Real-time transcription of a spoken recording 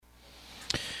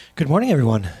Good morning,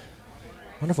 everyone.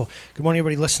 Wonderful. Good morning,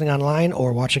 everybody listening online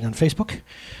or watching on Facebook.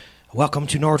 Welcome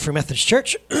to Norwood Free Methodist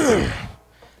Church. I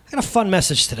got a fun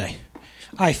message today,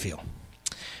 I feel,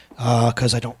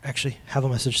 because I don't actually have a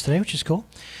message today, which is cool.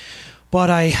 But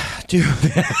I do.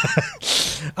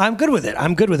 I'm good with it.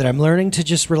 I'm learning to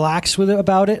just relax with it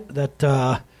about it,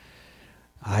 that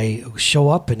I show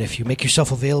up, and if you make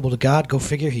yourself available to God, go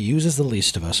figure, he uses the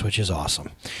least of us, which is awesome.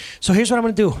 So here's what I'm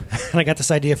going to do. And I got this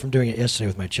idea from doing it yesterday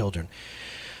with my children.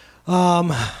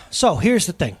 So here's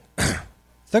the thing.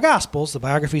 The Gospels, the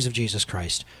biographies of Jesus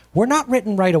Christ, were not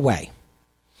written right away.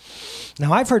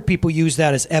 Now, I've heard people use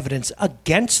that as evidence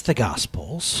against the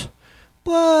Gospels,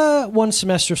 but one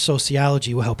semester of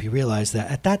sociology will help you realize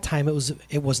that at that time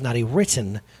it was not a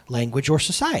written language or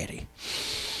society.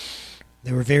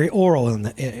 They were very oral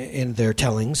in their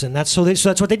tellings, and that's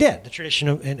what they did. The tradition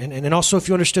of, and also, if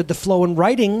you understood the flow in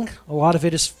writing, a lot of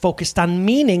it is focused on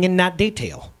meaning and not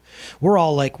detail. We're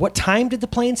all like, what time did the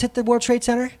planes hit the World Trade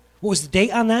Center? What was the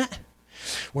date on that?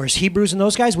 Whereas Hebrews and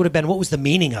those guys would have been, what was the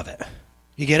meaning of it?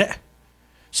 You get it?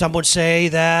 Some would say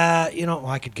that, I don't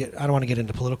want to get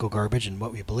into political garbage and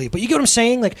what we believe, but you get what I'm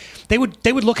saying? Like, they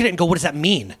would look at it and go, what does that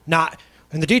mean? Not,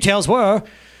 and the details were.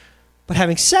 But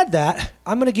having said that,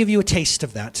 I'm going to give you a taste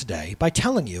of that today by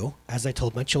telling you, as I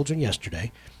told my children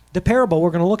yesterday, the parable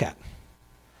we're going to look at.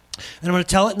 And I'm going to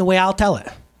tell it in the way I'll tell it,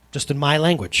 just in my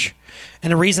language.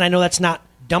 And the reason I know that's not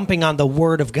dumping on the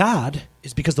Word of God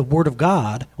is because the Word of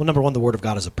God, well, number one, the Word of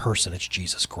God is a person. It's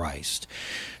Jesus Christ.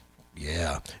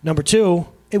 Yeah. Number two,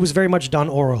 it was very much done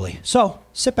orally. So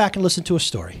sit back and listen to a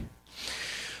story.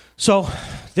 So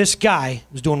this guy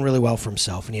was doing really well for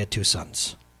himself, and he had two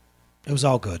sons. It was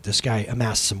all good. This guy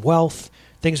amassed some wealth.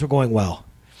 Things were going well.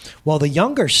 Well, the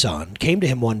younger son came to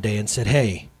him one day and said,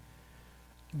 hey,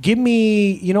 give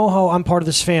me, you know how I'm part of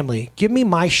this family, give me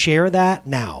my share of that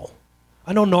now.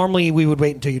 I know normally we would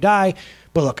wait until you die,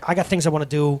 but look, I got things I want to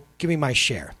do. Give me my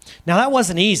share. Now, that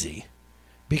wasn't easy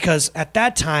because at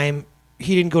that time,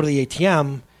 he didn't go to the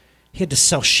ATM. He had to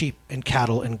sell sheep and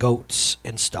cattle and goats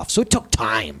and stuff. So it took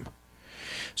time.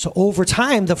 So over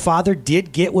time, the father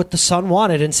did get what the son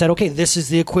wanted and said, okay, this is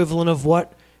the equivalent of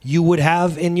what you would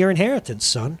have in your inheritance,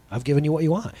 son. I've given you what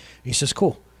you want. And he says,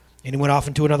 cool. And he went off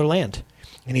into another land.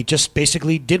 And he just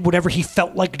basically did whatever he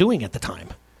felt like doing at the time.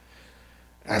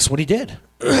 That's what he did.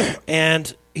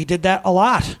 And he did that a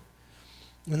lot.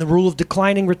 And the rule of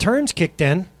declining returns kicked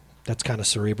in. That's kind of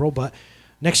cerebral, but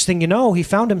next thing you know, he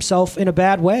found himself in a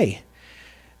bad way.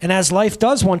 And as life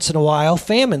does once in a while,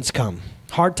 famines come.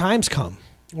 Hard times come.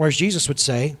 Or as Jesus would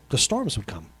say, the storms would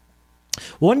come.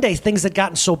 One day, things had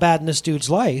gotten so bad in this dude's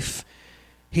life,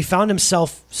 he found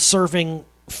himself serving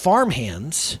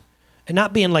farmhands and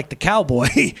not being like the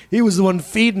cowboy. He was the one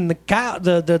feeding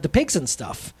the pigs and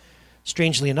stuff.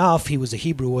 Strangely enough, he was a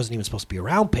Hebrew, wasn't even supposed to be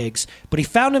around pigs, but he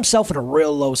found himself in a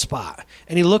real low spot.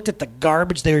 And he looked at the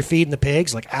garbage they were feeding the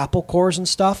pigs, like apple cores and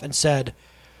stuff, and said,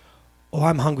 oh,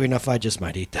 I'm hungry enough, I just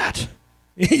might eat that.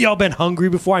 Y'all been hungry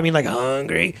before? I mean, like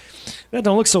hungry? That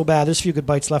don't look so bad. There's a few good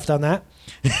bites left on that.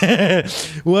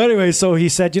 Well, anyway, so he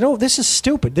said, this is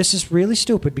stupid. This is really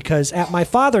stupid because at my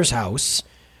father's house,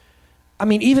 I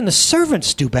mean, even the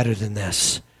servants do better than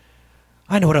this.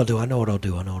 I know what I'll do.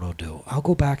 I'll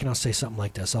go back and I'll say something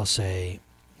like this. I'll say,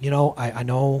 I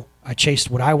know I chased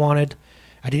what I wanted.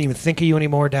 I didn't even think of you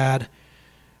anymore, Dad.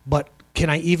 But can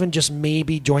I even just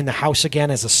maybe join the house again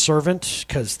as a servant?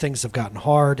 Because things have gotten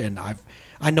hard and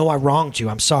I know I wronged you.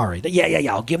 I'm sorry.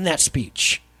 Yeah. I'll give him that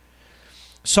speech.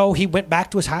 So he went back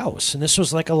to his house. And this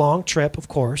was like a long trip, of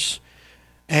course.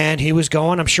 And he was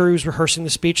going. I'm sure he was rehearsing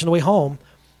the speech on the way home.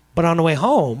 But on the way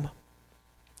home,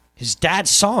 his dad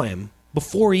saw him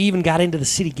before he even got into the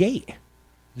city gate,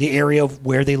 the area of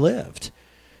where they lived.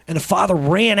 And the father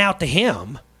ran out to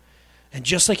him. And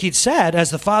just like he'd said, as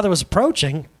the father was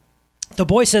approaching, the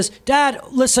boy says, Dad,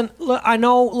 listen, look, I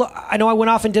know I went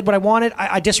off and did what I wanted.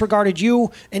 I disregarded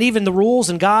you and even the rules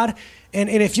and God. And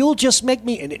if you'll just make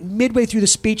me, and midway through the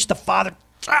speech, the father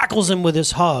tackles him with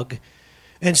his hug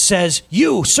and says,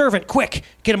 you, servant, quick,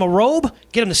 get him a robe,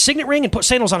 get him the signet ring, and put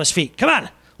sandals on his feet. Come on,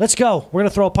 let's go. We're going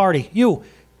to throw a party. You,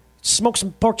 smoke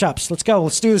some pork chops. Let's go.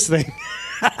 Let's do this thing.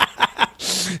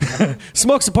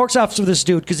 Smoke some pork chops with this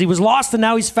dude because he was lost and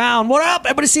now he's found. What up?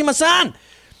 Everybody see my son?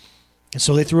 And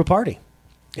so they threw a party.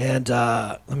 And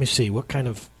let me see, what kind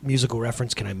of musical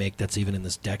reference can I make that's even in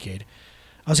this decade?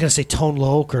 I was going to say Tone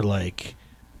Loc or like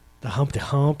the Humpty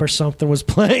Hump or something was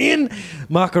playing.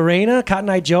 Macarena, Cotton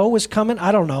Eye Joe was coming.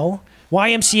 I don't know.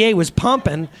 YMCA was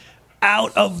pumping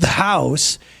out of the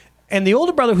house. And the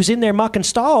older brother who's in there mucking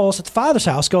stalls at the father's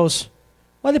house goes,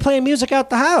 why are they playing music out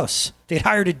the house? They'd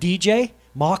hired a DJ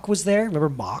Mock was there. Remember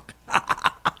Mock?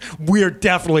 We're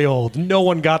definitely old. No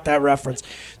one got that reference.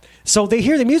 So they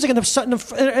hear the music, and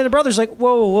the brother's like,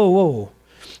 whoa, whoa, whoa.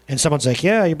 And someone's like,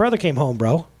 yeah, your brother came home,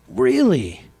 bro.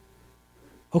 Really?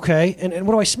 Okay. And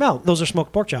what do I smell? Those are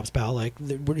smoked pork chops, pal. Like,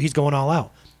 he's going all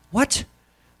out. What?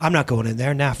 I'm not going in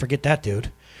there. Nah, forget that,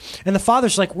 dude. And the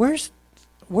father's like, where's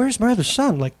my other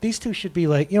son? Like, these two should be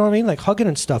like, you know what I mean? Like, hugging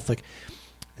and stuff. Like,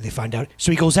 and they find out.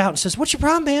 So he goes out and says, what's your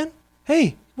problem, man?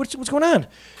 Hey, what's going on?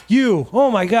 You,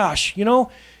 oh my gosh, you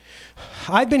know,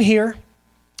 I've been here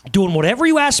doing whatever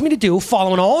you asked me to do,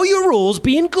 following all your rules,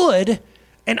 being good,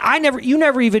 and you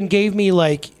never even gave me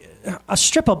like a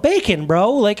strip of bacon,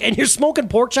 bro. Like, and you're smoking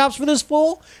pork chops for this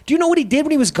fool? Do you know what he did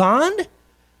when he was gone?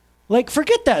 Like,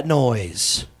 forget that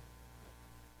noise.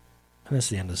 And that's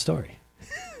the end of the story.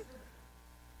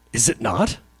 Is it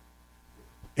not?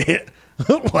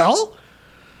 Well,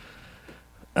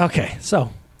 okay,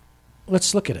 so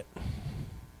let's look at it.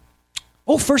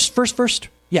 Oh, first.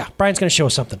 Yeah, Brian's going to show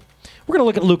us something. We're going to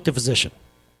look at Luke the physician.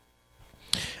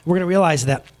 We're going to realize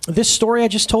that this story I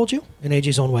just told you, in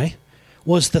AJ's own way,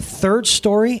 was the third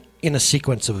story in a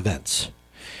sequence of events.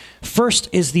 First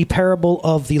is the parable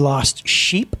of the lost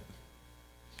sheep.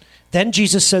 Then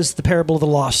Jesus says the parable of the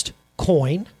lost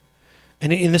coin.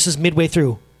 And this is midway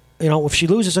through. You know, if she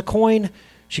loses a coin,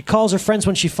 she calls her friends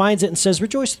when she finds it and says,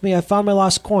 rejoice with me, I found my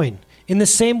lost coin. In the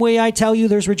same way I tell you,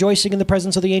 there's rejoicing in the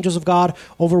presence of the angels of God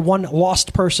over one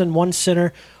lost person, one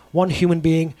sinner, one human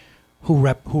being who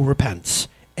repents.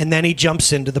 And then he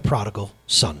jumps into the prodigal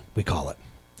son, we call it.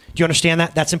 Do you understand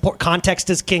that? That's important. Context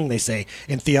is king, they say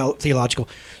in theological.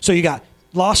 So you got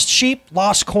lost sheep,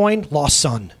 lost coin, lost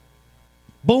son.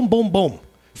 Boom, boom, boom.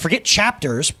 Forget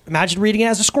chapters. Imagine reading it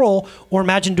as a scroll, or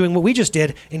imagine doing what we just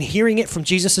did and hearing it from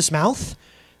Jesus' mouth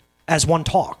as one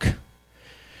talk.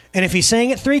 And if he's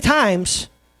saying it 3 times,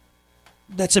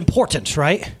 that's important,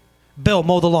 right? Bill,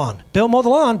 mow the lawn. Bill, mow the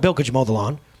lawn. Bill, could you mow the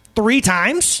lawn? 3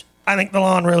 times? I think the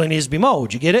lawn really needs to be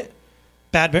mowed. You get it?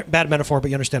 Bad metaphor, but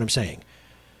you understand what I'm saying.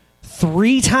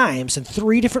 3 times in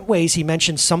 3 different ways he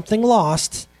mentions something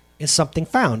lost and something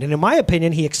found. And in my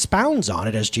opinion, he expounds on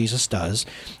it as Jesus does.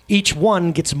 Each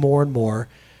one gets more and more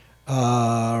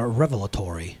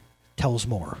revelatory, tells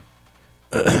more.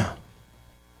 I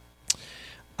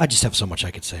just have so much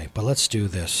I could say, but let's do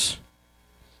this.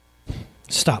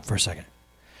 Stop for a second.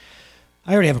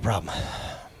 I already have a problem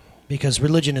because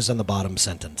religion is on the bottom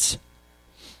sentence.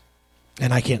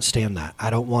 And I can't stand that. I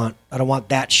don't want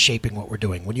that shaping what we're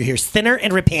doing. When you hear sinner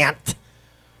and repent,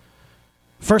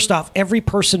 first off, every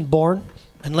person born,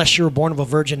 unless you were born of a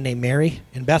virgin named Mary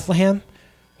in Bethlehem,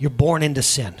 you're born into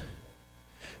sin.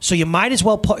 So you might as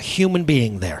well put human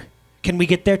being there. Can we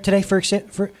get there today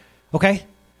okay?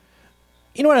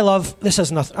 You know what I love? This has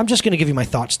nothing. I'm just going to give you my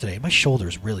thoughts today. My shoulder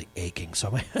is really aching,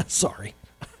 so I'm sorry.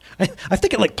 I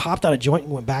think it like popped out of joint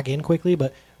and went back in quickly,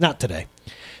 but not today.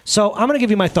 So I'm going to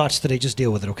give you my thoughts today. Just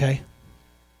deal with it, okay?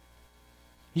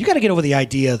 You got to get over the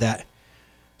idea that,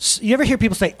 you ever hear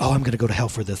people say, oh, I'm going to go to hell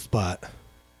for this, but...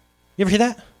 You ever hear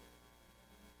that?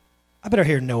 I better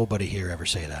hear nobody here ever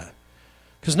say that.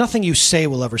 Because nothing you say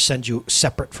will ever send you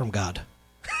separate from God.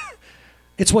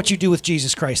 It's what you do with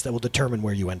Jesus Christ that will determine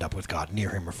where you end up with God, near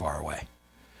him or far away.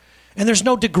 And there's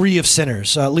no degree of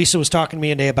sinners. Lisa was talking to me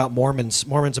today about Mormons.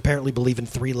 Mormons apparently believe in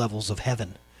 3 levels of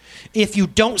heaven. If you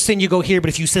don't sin, you go here, but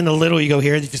if you sin a little, you go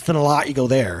here. If you sin a lot, you go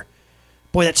there.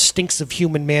 Boy, that stinks of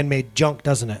human man-made junk,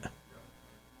 doesn't it?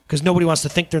 Because nobody wants to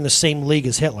think they're in the same league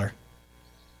as Hitler.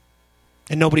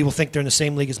 And nobody will think they're in the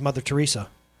same league as Mother Teresa.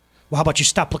 Well, how about you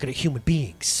stop looking at human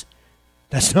beings?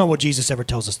 That's not what Jesus ever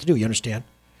tells us to do, you understand?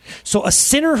 So a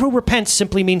sinner who repents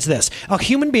simply means this. A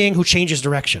human being who changes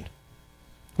direction.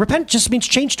 Repent just means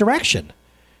change direction.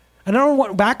 I don't know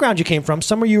what background you came from.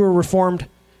 Some of you were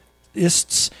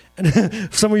Reformedists,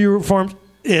 some of you are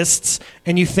Reformedists,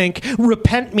 and you think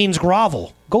repent means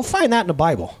grovel. Go find that in the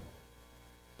Bible.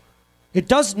 It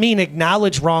does mean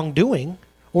acknowledge wrongdoing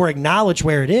or acknowledge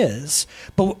where it is.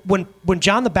 But when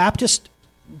John the Baptist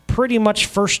pretty much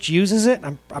first uses it,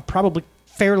 I'm probably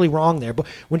fairly wrong there, but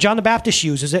when John the Baptist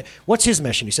uses it, what's his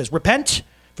mission? He says, repent,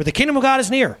 for the kingdom of God is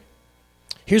near.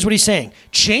 Here's what he's saying.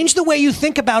 Change the way you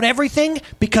think about everything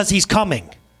because he's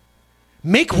coming.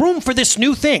 Make room for this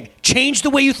new thing. Change the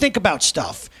way you think about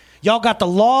stuff. Y'all got the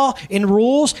law and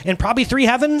rules and probably 3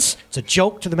 heavens. It's a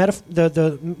joke to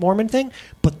the Mormon thing,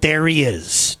 but there he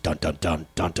is. Dun, dun, dun,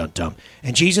 dun, dun, dun.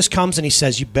 And Jesus comes and he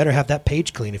says, you better have that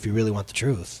page clean if you really want the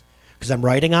truth, because I'm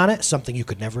writing on it something you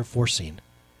could never have foreseen.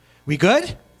 We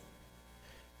good?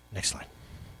 Next slide.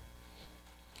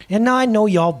 And now I know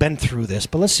y'all been through this,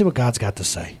 but let's see what God's got to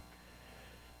say.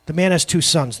 The man has 2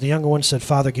 sons. The younger one said,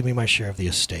 Father, give me my share of the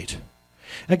estate.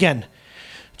 Again,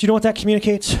 do you know what that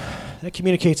communicates? That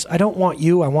communicates, I don't want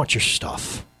you, I want your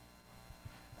stuff.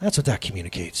 That's what that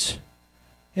communicates.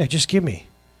 Yeah, just give me.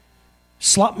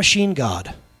 Slot machine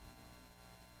God.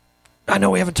 I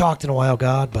know we haven't talked in a while,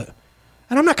 God, but...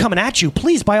 And I'm not coming at you.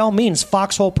 Please, by all means,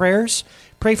 foxhole prayers.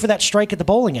 Pray for that strike at the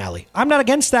bowling alley. I'm not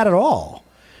against that at all.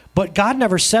 But God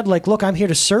never said, like, look, I'm here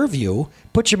to serve you.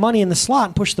 Put your money in the slot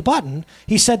and push the button.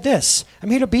 He said this,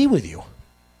 I'm here to be with you.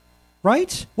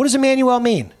 Right? What does Emmanuel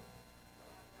mean?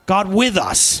 God with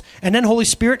us. And then Holy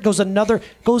Spirit goes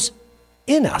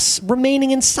in us,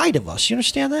 remaining inside of us. You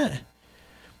understand that?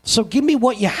 So give me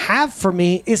what you have for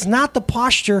me is not the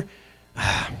posture.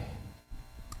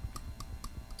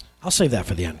 I'll save that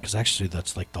for the end because actually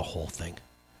that's like the whole thing.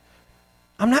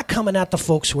 I'm not coming at the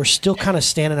folks who are still kind of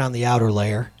standing on the outer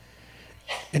layer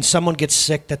and someone gets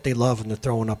sick that they love and they're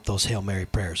throwing up those Hail Mary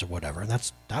prayers or whatever. And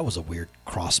that was a weird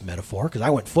cross metaphor because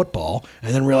I went football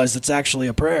and then realized it's actually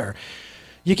a prayer.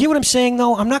 You get what I'm saying,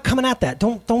 though? I'm not coming at that.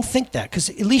 Don't think that because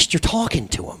at least you're talking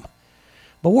to them.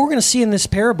 But what we're going to see in this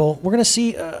parable, we're going to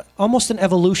see almost an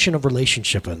evolution of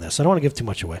relationship in this. I don't want to give too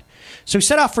much away. So he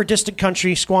set off for a distant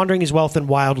country, squandering his wealth in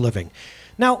wild living.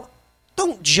 Now,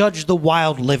 don't judge the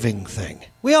wild living thing.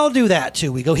 We all do that,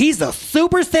 too. We go, he's the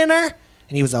super thinner,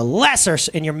 and he was a lesser,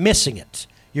 and you're missing it.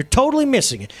 You're totally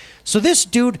missing it. So this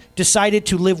dude decided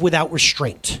to live without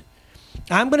restraint.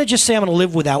 I'm going to just say I'm going to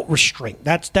live without restraint.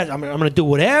 I'm going to do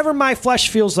whatever my flesh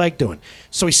feels like doing.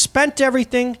 So he spent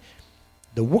everything.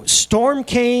 The storm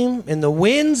came, and the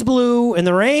winds blew, and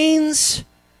the rains,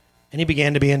 and he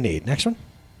began to be in need. Next one.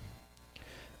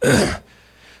 So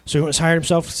he went and hired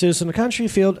himself a citizen of the country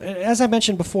field. As I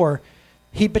mentioned before,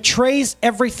 he betrays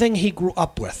everything he grew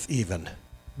up with, even.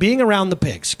 Being around the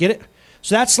pigs. Get it?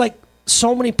 So that's like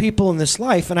so many people in this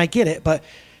life, and I get it, but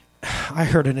I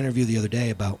heard an interview the other day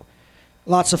about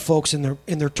lots of folks in their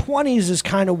 20s is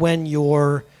kind of when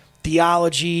your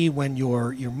theology, when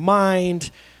your mind...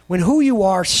 when who you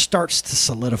are starts to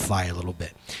solidify a little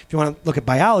bit. If you want to look at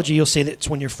biology, you'll say that it's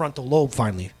when your frontal lobe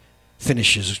finally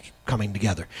finishes coming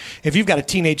together. If you've got a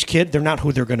teenage kid, they're not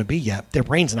who they're going to be yet. Their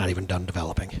brain's not even done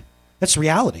developing. That's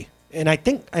reality. And I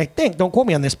think, don't quote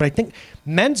me on this, but I think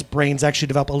men's brains actually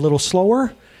develop a little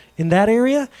slower in that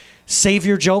area.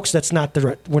 Savior jokes, we're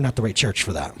not the right church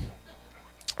for that.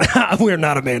 We're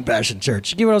not a man-passion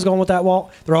church. You get where I was going with that,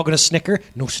 Walt? They're all going to snicker?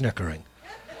 No snickering.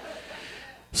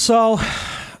 So...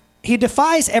 he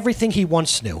defies everything he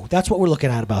once knew. That's what we're looking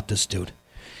at about this dude.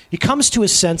 He comes to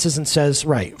his senses and says,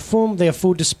 right, they have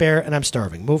food to spare, and I'm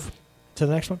starving. Move to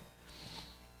the next one.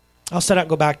 I'll set out and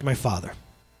go back to my father.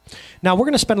 Now, we're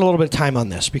going to spend a little bit of time on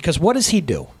this, because what does he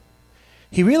do?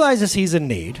 He realizes he's in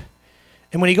need,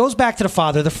 and when he goes back to the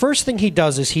father, the first thing he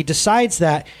does is he decides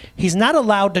that he's not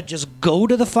allowed to just go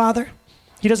to the father.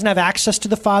 He doesn't have access to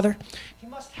the father. He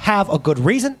must have a good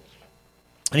reason,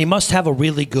 and he must have a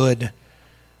really good...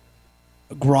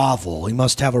 grovel. He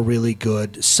must have a really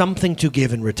good something to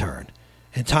give in return.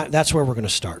 And that's where we're going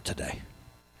to start today.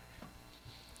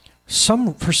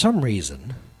 For some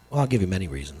reason, well, I'll give you many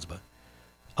reasons, but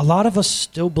a lot of us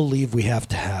still believe we have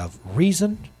to have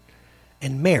reason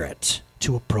and merit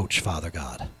to approach Father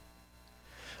God.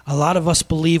 A lot of us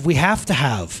believe we have to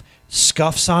have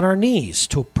scuffs on our knees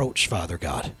to approach Father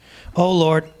God. Oh,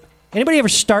 Lord. Anybody ever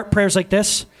start prayers like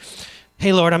this?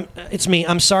 Hey, Lord, it's me.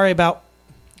 I'm sorry about...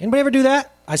 Anybody ever do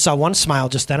that? I saw one smile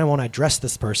just then. I won't address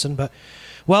this person, but,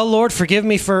 well, Lord, forgive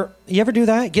me for... You ever do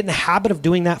that? Get in the habit of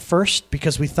doing that first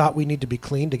because we thought we need to be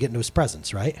clean to get into his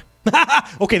presence, right?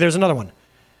 Okay, there's another one.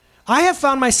 I have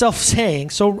found myself saying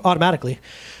so automatically,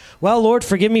 well, Lord,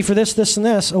 forgive me for this, this, and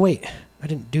this. Oh, wait, I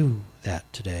didn't do that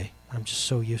today. I'm just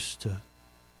so used to...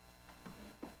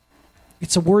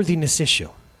 It's a worthiness issue.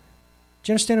 Do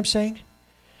you understand what I'm saying?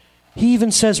 He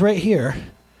even says right here...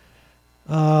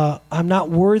 I'm not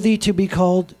worthy to be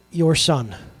called your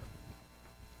son.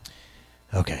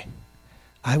 Okay.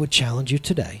 I would challenge you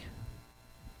today.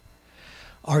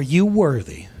 Are you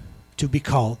worthy to be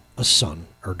called a son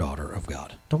or daughter of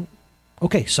God?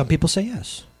 Okay, some people say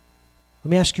yes.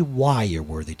 Let me ask you why you're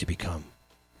worthy to become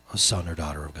a son or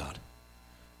daughter of God.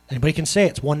 Anybody can say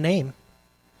it. It's one name.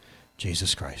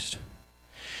 Jesus Christ.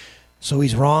 So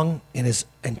he's wrong in his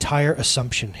entire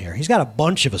assumption here. He's got a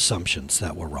bunch of assumptions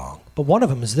that were wrong. But one of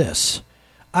them is this.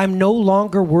 I'm no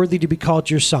longer worthy to be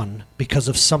called your son because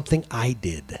of something I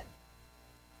did.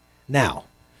 Now,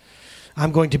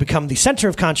 I'm going to become the center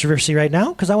of controversy right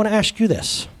now because I want to ask you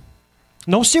this.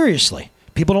 No, seriously.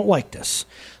 People don't like this.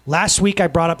 Last week I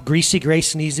brought up greasy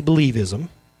grace and easy believism,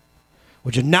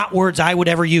 which are not words I would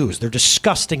ever use. They're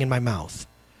disgusting in my mouth.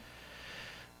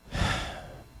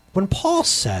 When Paul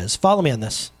says, follow me on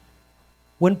this,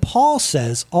 When Paul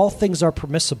says all things are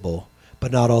permissible,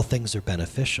 but not all things are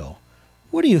beneficial,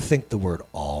 what do you think the word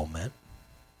all meant?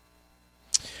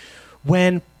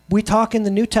 When we talk in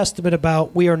the New Testament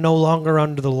about we are no longer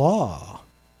under the law,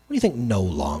 what do you think no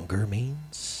longer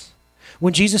means?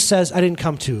 When Jesus says, I didn't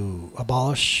come to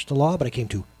abolish the law, but I came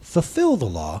to fulfill the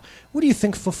law, what do you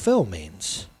think fulfill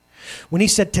means? When he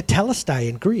said tetelestai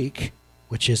in Greek,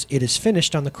 which is it is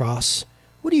finished on the cross,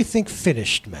 what do you think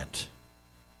finished meant?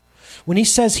 When he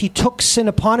says he took sin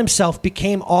upon himself,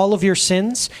 became all of your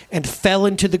sins, and fell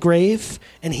into the grave,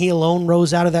 and he alone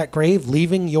rose out of that grave,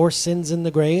 leaving your sins in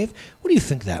the grave, what do you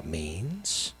think that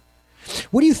means?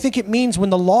 What do you think it means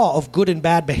when the law of good and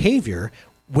bad behavior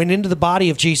went into the body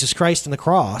of Jesus Christ on the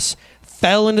cross,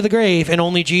 fell into the grave, and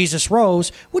only Jesus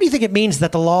rose? What do you think it means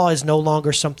that the law is no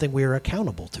longer something we are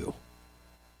accountable to?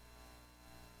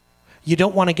 You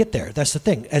don't want to get there. That's the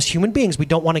thing. As human beings, we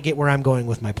don't want to get where I'm going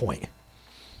with my point.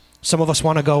 Some of us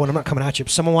want to go, and I'm not coming at you,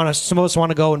 but some of us want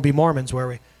to go and be Mormons, where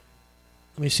we...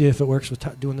 Let me see if it works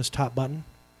with doing this top button.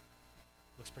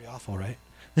 Looks pretty awful, right?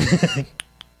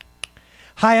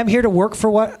 Hi, I'm here to work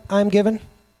for what I'm given.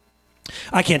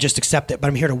 I can't just accept it, but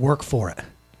I'm here to work for it.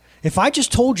 If I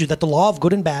just told you that the law of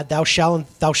good and bad, thou shalt and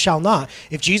thou shalt not,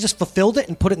 if Jesus fulfilled it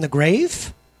and put it in the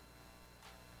grave,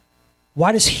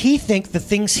 why does he think the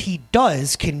things he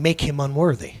does can make him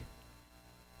unworthy?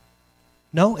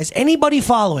 No? Is anybody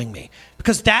following me?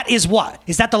 Because that is what?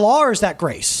 Is that the law or is that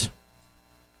grace?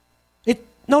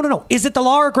 No. Is it the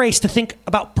law or grace to think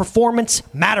about performance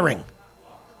mattering?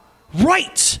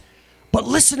 Right. But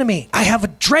listen to me. I have a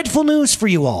dreadful news for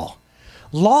you all.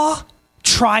 Law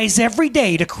tries every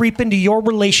day to creep into your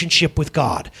relationship with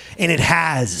God. And it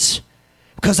has.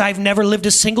 Because I've never lived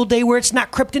a single day where it's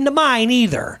not crept into mine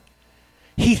either.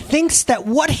 He thinks that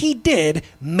what he did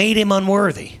made him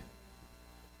unworthy.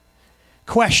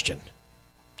 Question.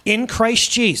 In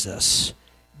Christ Jesus,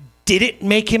 did it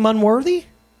make him unworthy?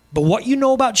 But what you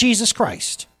know about Jesus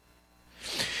Christ.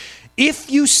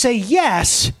 If you say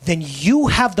yes, then you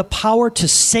have the power to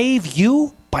save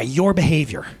you by your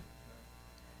behavior.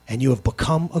 And you have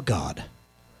become a God.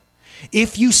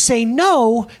 If you say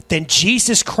no, then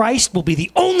Jesus Christ will be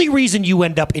the only reason you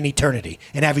end up in eternity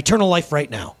and have eternal life right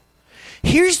now.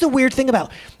 Here's the weird thing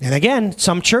about, and again,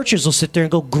 some churches will sit there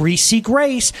and go, greasy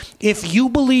grace. If you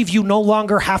believe you no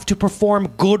longer have to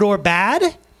perform good or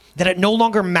bad, that it no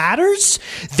longer matters,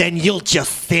 then you'll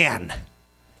just sin.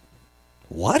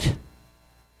 What?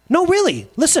 No, really.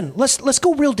 Listen, let's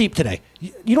go real deep today.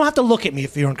 You don't have to look at me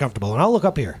if you're uncomfortable, and I'll look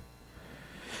up here.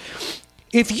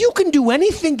 If you can do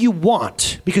anything you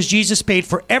want because Jesus paid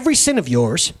for every sin of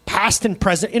yours, past and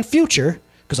present and future,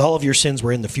 because all of your sins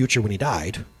were in the future when he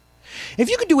died. If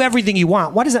you can do everything you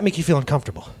want, why does that make you feel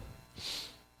uncomfortable?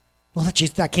 Well,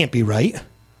 that can't be right.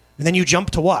 And then you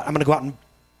jump to what? I'm going to go out and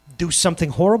do something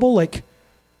horrible? Like,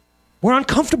 we're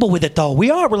uncomfortable with it, though. We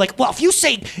are. We're like, well, if you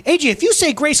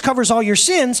say grace covers all your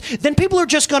sins, then people are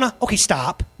just going to, okay,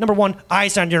 stop. Number one,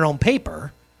 eyes on your own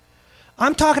paper.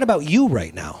 I'm talking about you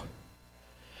right now.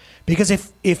 Because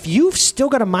if you've still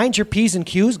got to mind your P's and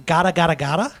Q's,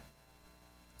 gotta,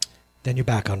 then you're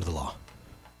back under the law.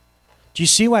 Do you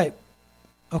see why?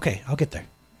 Okay, I'll get there.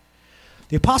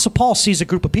 The Apostle Paul sees a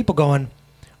group of people going,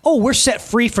 oh, we're set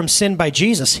free from sin by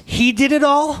Jesus. He did it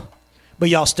all, but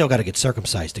y'all still got to get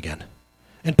circumcised again.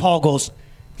 And Paul goes,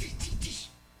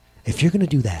 if you're going to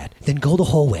do that, then go the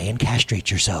whole way and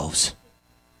castrate yourselves.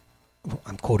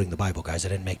 I'm quoting the Bible, guys. I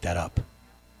didn't make that up.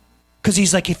 Because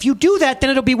he's like, if you do that, then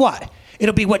it'll be what?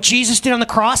 It'll be what Jesus did on the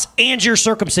cross and your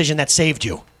circumcision that saved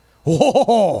you.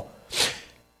 Oh,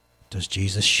 does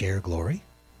Jesus share glory?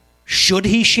 Should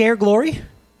he share glory?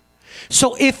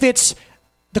 So if it's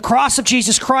the cross of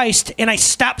Jesus Christ and I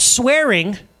stop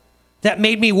swearing that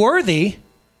made me worthy,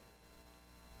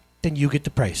 then you get the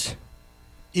praise.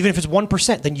 Even if it's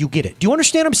 1%, then you get it. Do you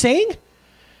understand what I'm saying?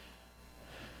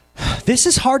 This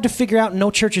is hard to figure out, and no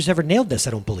church has ever nailed this,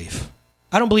 I don't believe.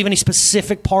 I don't believe any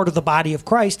specific part of the body of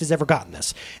Christ has ever gotten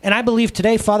this. And I believe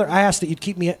today, Father, I ask that you'd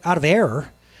keep me out of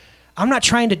error. I'm not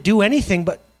trying to do anything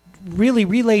but really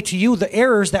relay to you the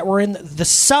errors that were in the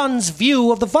Son's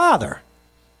view of the Father.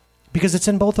 Because it's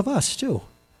in both of us, too.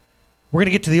 We're going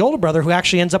to get to the older brother who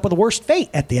actually ends up with the worst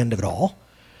fate at the end of it all.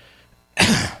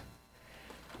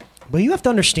 But you have to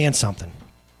understand something.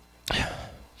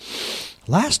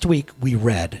 Last week, we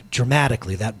read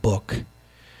dramatically that book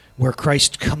where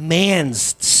Christ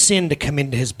commands sin to come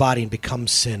into his body and become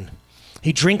sin.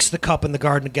 He drinks the cup in the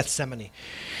Garden of Gethsemane.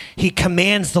 He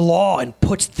commands the law and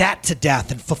puts that to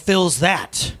death and fulfills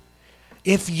that.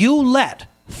 If you let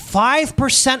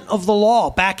 5% of the law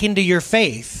back into your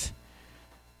faith,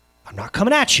 I'm not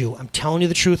coming at you. I'm telling you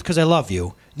the truth because I love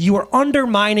you. You are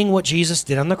undermining what Jesus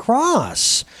did on the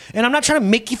cross. And I'm not trying to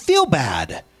make you feel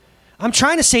bad. I'm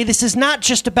trying to say this is not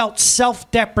just about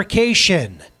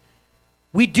self-deprecation.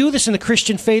 We do this in the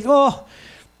Christian faith. Oh,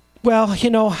 well,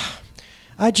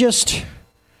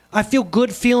 I feel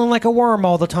good feeling like a worm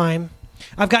all the time.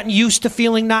 I've gotten used to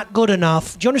feeling not good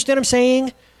enough. Do you understand what I'm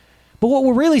saying? But what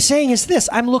we're really saying is this.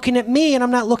 I'm looking at me and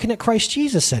I'm not looking at Christ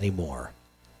Jesus anymore.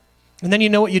 And then you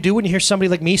know what you do when you hear somebody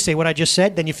like me say what I just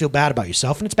said? Then you feel bad about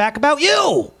yourself and it's back about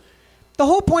you. The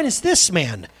whole point is this,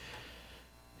 man.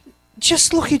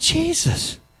 Just look at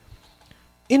Jesus.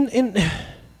 In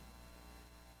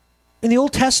the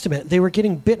Old Testament, they were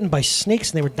getting bitten by snakes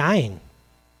and they were dying.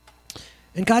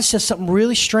 And God says something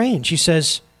really strange. He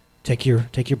says, take your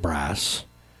brass,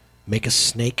 make a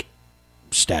snake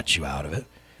statue out of it,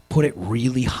 put it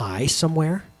really high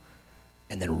somewhere,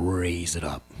 and then raise it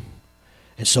up.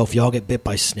 And so if y'all get bit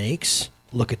by snakes,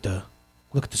 look at the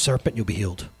serpent and you'll be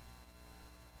healed.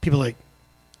 People are like,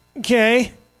 okay.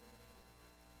 A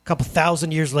couple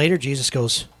thousand years later, Jesus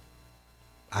goes,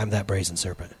 I'm that brazen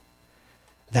serpent.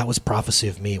 That was prophecy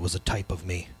of me. It was a type of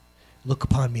me. Look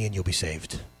upon me and you'll be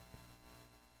saved.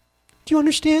 Do you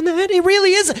understand that? It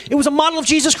really is. It was a model of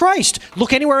Jesus Christ.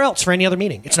 Look anywhere else for any other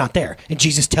meaning. It's not there. And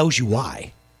Jesus tells you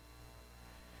why.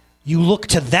 You look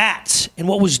to that and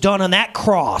what was done on that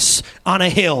cross on a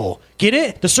hill. Get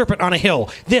it? The serpent on a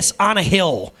hill. This on a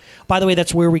hill. By the way,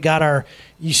 that's where we got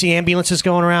you see ambulances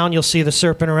going around. You'll see the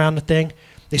serpent around the thing.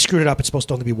 They screwed it up. It's supposed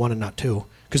to only be one and not two.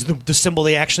 Because the symbol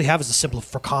they actually have is the symbol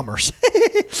for commerce.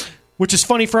 Which is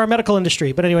funny for our medical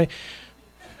industry. But anyway,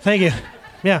 thank you.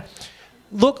 Yeah.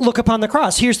 Look upon the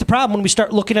cross. Here's the problem when we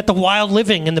start looking at the wild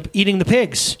living and eating the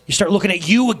pigs. You start looking at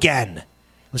you again.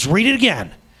 Let's read it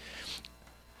again.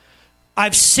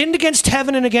 I've sinned against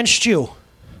heaven and against you.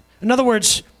 In other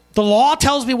words, the law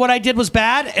tells me what I did was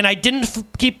bad, and I didn't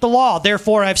keep the law.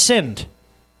 Therefore, I've sinned.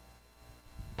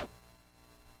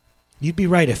 You'd be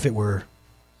right if it were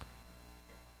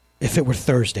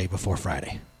Thursday before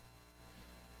Friday.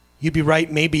 You'd be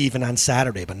right maybe even on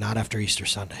Saturday, but not after Easter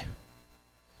Sunday.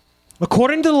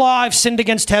 According to the law, I've sinned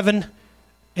against heaven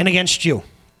and against you.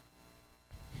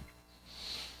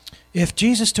 If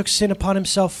Jesus took sin upon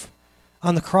himself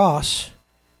on the cross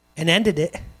and ended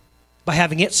it by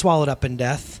having it swallowed up in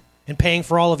death and paying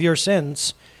for all of your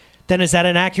sins, then is that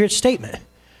an accurate statement?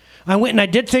 I went and I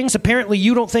did things apparently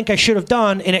you don't think I should have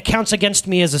done, and it counts against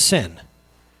me as a sin.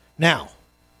 Now,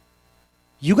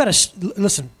 you got to,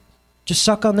 listen, just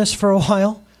suck on this for a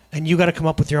while, and you got to come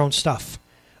up with your own stuff.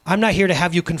 I'm not here to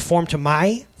have you conform to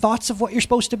my thoughts of what you're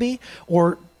supposed to be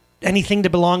or anything to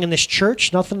belong in this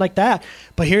church, nothing like that.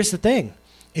 But here's the thing.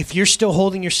 If you're still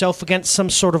holding yourself against some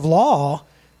sort of law,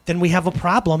 then we have a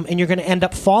problem, and you're going to end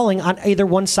up falling on either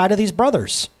one side of these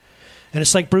brothers. And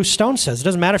it's like Bruce Stone says, it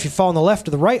doesn't matter if you fall on the left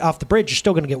or the right off the bridge, you're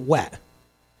still going to get wet.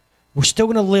 We're still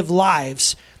going to live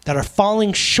lives that are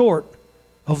falling short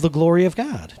of the glory of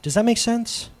God. Does that make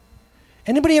sense?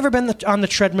 Anybody ever been on the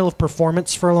treadmill of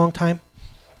performance for a long time?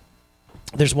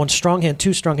 There's one strong hand,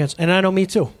 two strong hands, and I know me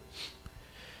too.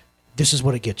 This is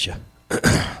what it gets you.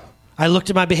 I looked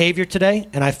at my behavior today,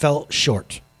 and I fell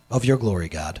short of your glory,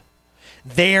 God.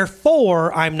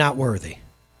 Therefore, I'm not worthy.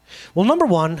 Well, number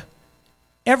one,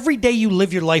 every day you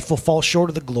live your life will fall short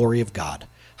of the glory of God.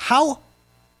 I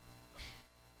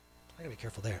gotta be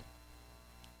careful there.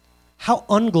 How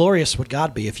unglorious would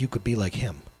God be if you could be like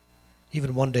him,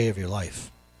 even one day of your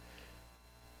life?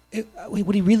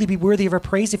 Would he really be worthy of our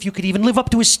praise if you could even live up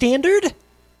to his standard?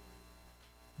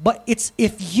 But it's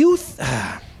if you're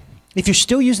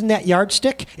still using that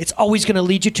yardstick, it's always going to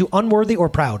lead you to unworthy or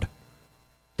proud.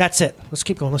 That's it. Let's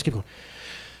keep going.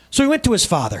 So he went to his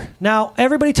father. Now,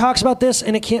 everybody talks about this,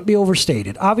 and it can't be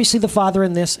overstated. Obviously, the Father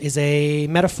in this is a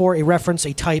metaphor, a reference,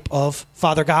 a type of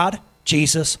Father God,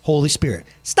 Jesus, Holy Spirit.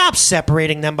 Stop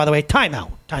separating them, by the way. Time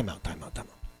out.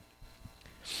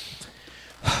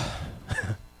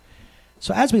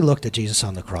 So as we looked at Jesus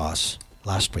on the cross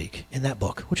last week in that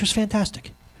book, which was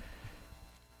fantastic,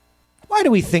 why do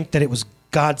we think that it was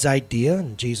God's idea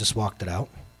and Jesus walked it out?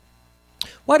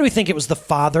 Why do we think it was the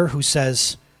Father who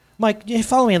says, Mike,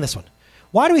 follow me on this one.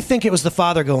 Why do we think it was the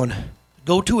Father going,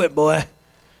 go to it, boy?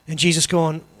 And Jesus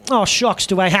going, oh, shucks,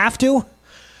 do I have to?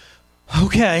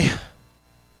 Okay.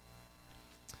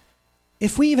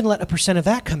 If we even let 1% of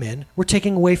that come in, we're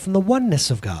taking away from the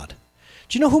oneness of God.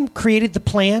 Do you know who created the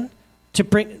plan to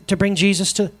bring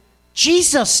Jesus to?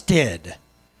 Jesus did.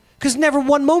 Because never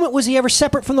one moment was he ever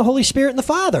separate from the Holy Spirit and the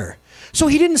Father. So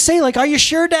he didn't say, like, are you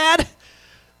sure, Dad?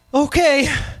 Okay.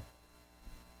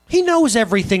 He knows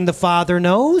everything the Father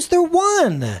knows. They're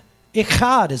one.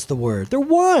 Echad is the word. They're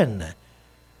one.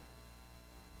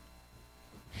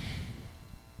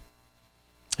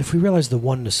 If we realize the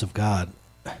oneness of God,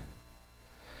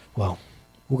 well,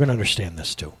 we're going to understand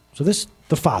this too. So this,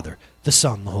 the Father, the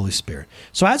Son, the Holy Spirit.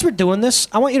 So as we're doing this,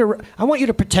 I want you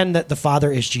to pretend that the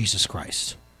Father is Jesus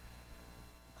Christ.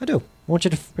 I do. I want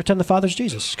you to pretend the Father's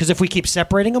Jesus. Because if we keep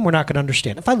separating them, we're not going to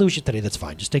understand. If I lose you today, that's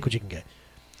fine. Just take what you can get.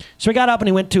 So he got up and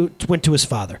he went to his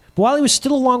father. But while he was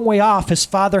still a long way off, his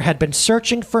father had been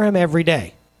searching for him every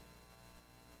day.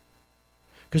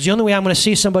 Because the only way I'm going to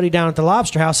see somebody down at the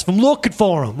Lobster House is if I'm looking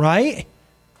for them, right?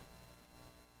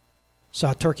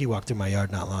 Saw a turkey walk through my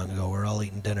yard not long ago. We're all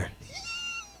eating dinner.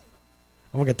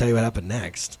 I'm going to tell you what happened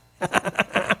next.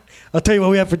 I'll tell you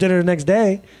what we had for dinner the next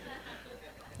day.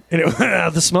 And it went out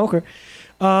of the smoker.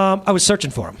 I was searching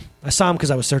for him. I saw him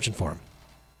because I was searching for him.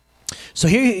 So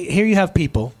here you have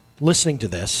people listening to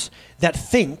this that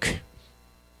think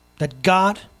that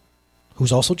God,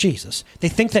 who's also Jesus, they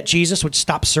think that Jesus would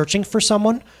stop searching for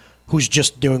someone who's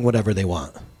just doing whatever they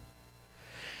want.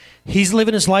 He's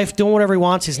living his life, doing whatever he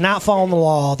wants. He's not following the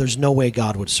law. There's no way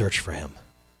God would search for him.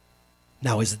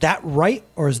 Now, is that right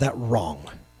or is that wrong?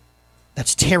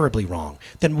 That's terribly wrong.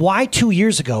 Then why 2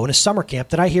 years ago in a summer camp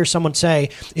did I hear someone say,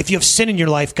 if you have sin in your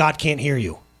life, God can't hear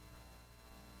you?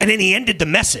 And then he ended the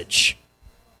message.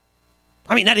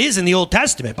 I mean, that is in the Old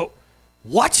Testament, but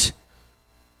what?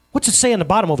 What's it say on the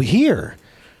bottom over here?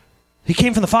 He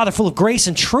came from the Father full of grace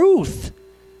and truth.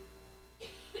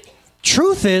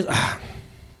 Truth is,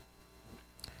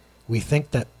 we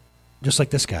think that, just like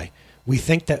this guy, we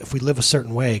think that if we live a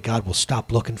certain way, God will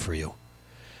stop looking for you.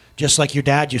 Just like your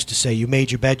dad used to say, you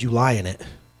made your bed, you lie in it.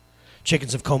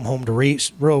 Chickens have come home to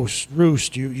roost.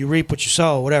 You reap what you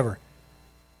sow, whatever.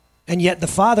 And yet the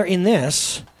Father in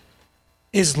this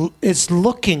is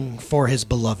looking for his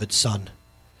beloved Son.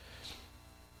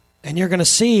 And you're going to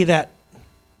see that,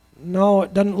 no,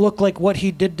 it doesn't look like what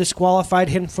he did disqualified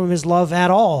him from his love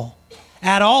at all.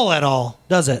 At all,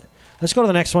 does it? Let's go to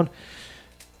the next one.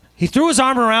 He threw his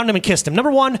arm around him and kissed him.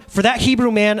 Number one, for that Hebrew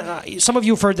man, some of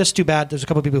you have heard this, too bad. There's a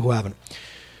couple of people who haven't.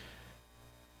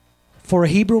 For a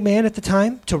Hebrew man at the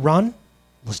time to run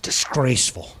was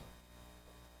disgraceful.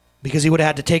 Because he would have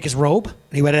had to take his robe, and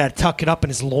he would have had to tuck it up in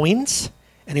his loins,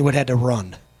 and he would have had to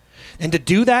run. And to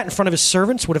do that in front of his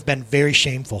servants would have been very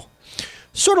shameful.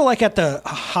 Sort of like at the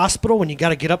hospital when you got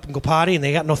to get up and go potty, and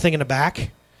they got no thing in the back.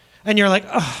 And you're like,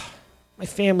 oh, my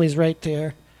family's right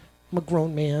there. I'm a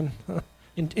grown man.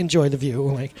 Enjoy the view.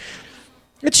 Like,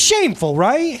 it's shameful,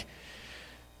 right?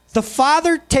 The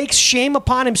Father takes shame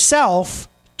upon himself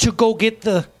to go get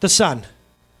the Son.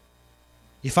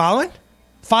 You following?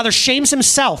 Father shames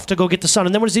himself to go get the Son.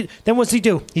 And then what does he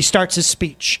do? He starts his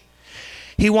speech.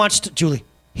 He wants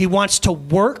to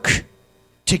work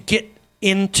to get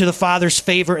into the Father's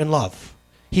favor and love.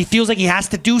 He feels like he has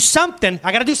to do something.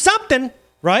 I got to do something,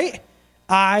 right?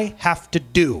 I have to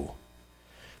do.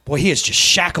 Boy, he is just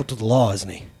shackled to the law, isn't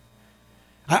he?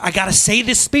 I got to say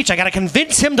this speech. I got to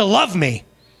convince him to love me.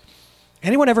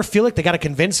 Anyone ever feel like they got to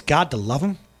convince God to love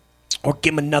him? Or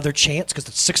give him another chance because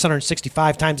it's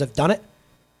 665 times I've done it?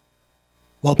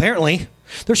 Well, apparently,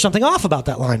 there's something off about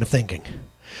that line of thinking.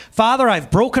 Father, I've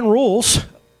broken rules.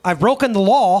 I've broken the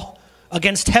law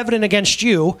against heaven and against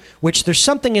you, which there's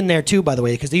something in there too, by the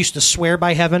way, because they used to swear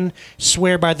by heaven,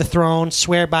 swear by the throne,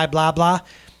 swear by blah, blah.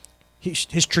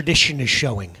 His tradition is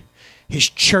showing. His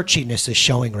churchiness is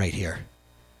showing right here,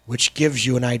 which gives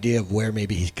you an idea of where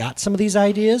maybe he's got some of these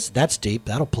ideas. That's deep.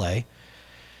 That'll play.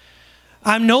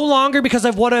 I'm no longer, because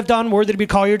of what I've done, worthy to be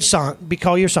called your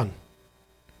son.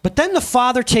 But then the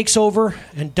Father takes over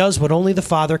and does what only the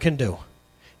Father can do.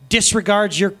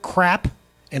 Disregards your crap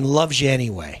and loves you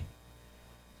anyway.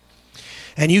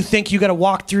 And you think you got to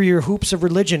walk through your hoops of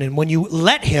religion, and when you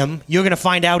let him, you're going to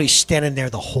find out he's standing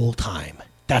there the whole time.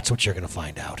 That's what you're going to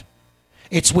find out.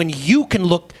 It's when you can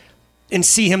look and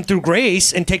see him through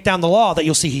grace and take down the law that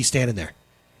you'll see he's standing there.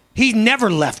 He never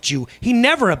left you. He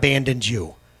never abandoned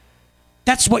you.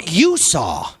 That's what you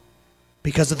saw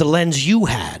because of the lens you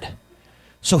had.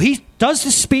 So he does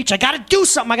this speech. I got to do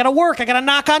something. I got to work. I got to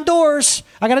knock on doors.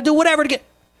 I got to do whatever to get.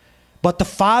 But the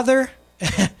Father,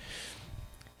 you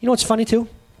know what's funny too?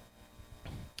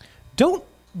 Don't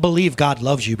believe God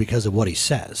loves you because of what he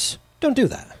says. Don't do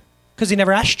that. Because he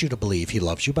never asked you to believe he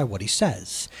loves you by what he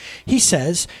says. He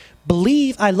says,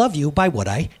 believe I love you by what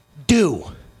I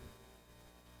do.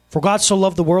 For God so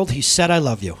loved the world, he said, I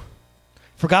love you.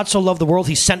 For God so loved the world,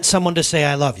 he sent someone to say,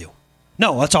 I love you.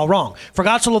 No, that's all wrong. For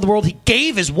God so loved the world, he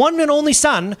gave his one and only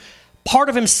Son, part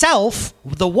of himself,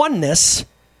 the oneness,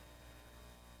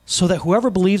 so that whoever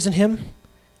believes in him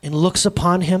and looks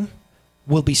upon him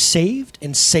will be saved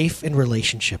and safe in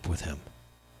relationship with him.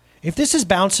 If this is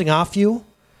bouncing off you,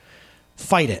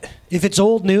 fight it. If it's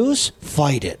old news,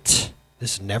 fight it.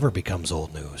 This never becomes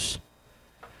old news.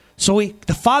 So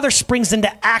the Father springs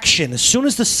into action as soon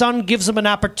as the Son gives him an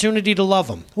opportunity to love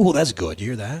him. Oh, that's good.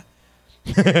 You hear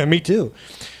that? Me too.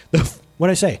 What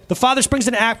did I say? The Father springs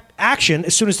into action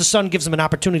as soon as the Son gives him an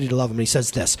opportunity to love him. And he says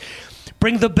this,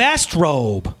 bring the best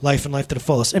robe, life and life to the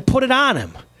fullest, and put it on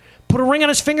him. Put a ring on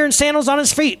his finger and sandals on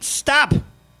his feet. Stop.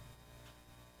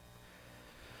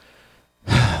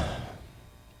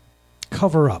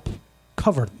 Cover up.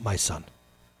 Cover my son.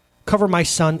 Cover my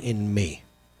son in me.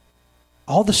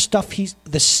 All the stuff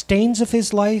the stains of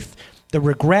his life, the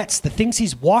regrets, the things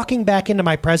he's walking back into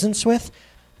my presence with,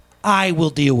 I will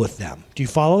deal with them. Do you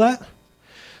follow that?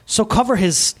 So cover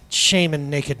his shame and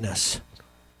nakedness.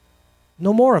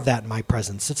 No more of that in my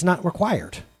presence. It's not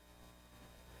required.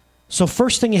 So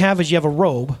first thing you have is you have a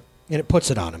robe, and it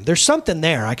puts it on him. There's something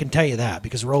there, I can tell you that,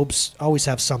 because robes always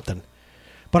have something.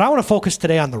 But I want to focus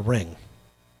today on the ring.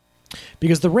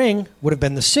 Because the ring would have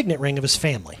been the signet ring of his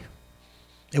family.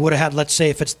 It would have had, let's say,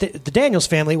 if it's the Daniels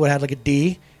family, it would have had like a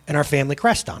D and our family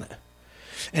crest on it.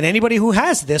 And anybody who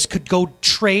has this could go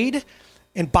trade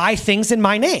and buy things in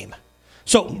my name.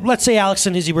 So let's say Alex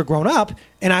and Izzy were grown up,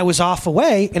 and I was off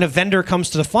away, and a vendor comes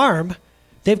to the farm.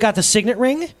 They've got the signet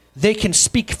ring. They can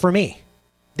speak for me.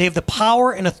 They have the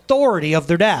power and authority of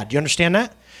their dad. Do you understand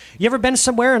that? You ever been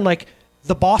somewhere and like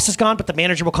the boss is gone, but the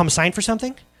manager will come sign for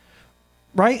something?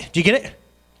 Right? Do you get it?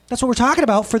 That's what we're talking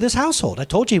about for this household. I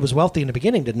told you he was wealthy in the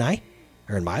beginning, didn't I?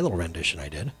 Or in my little rendition, I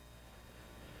did.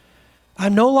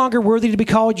 I'm no longer worthy to be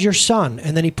called your son.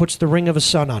 And then he puts the ring of a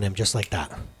son on him just like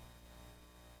that.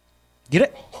 Get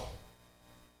it?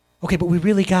 Okay, but we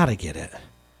really got to get it.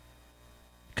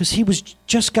 Because he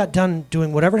just got done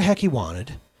doing whatever the heck he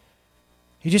wanted.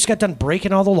 He just got done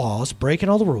breaking all the laws, breaking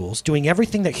all the rules, doing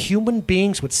everything that human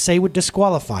beings would say would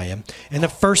disqualify him. And the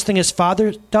first thing his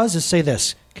father does is say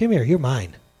this, come here, you're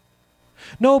mine.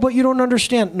 No, but you don't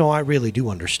understand. No, I really do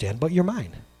understand, but you're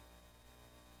mine.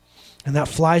 And that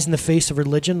flies in the face of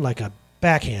religion like a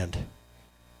backhand.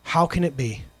 How can it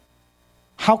be?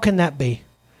 How can that be?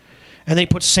 And they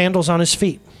put sandals on his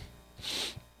feet.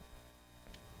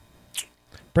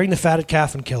 Bring the fatted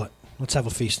calf and kill it. Let's have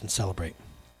a feast and celebrate.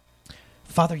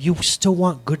 Father, you still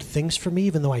want good things for me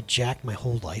even though I jacked my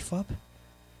whole life up?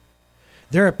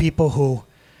 There are people who,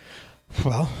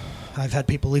 well, I've had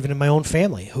people even in my own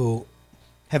family who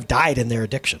have died in their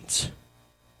addictions.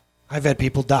 I've had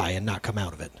people die and not come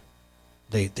out of it.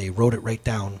 They wrote it right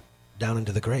down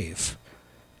into the grave.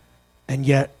 And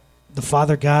yet the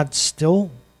Father God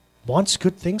still wants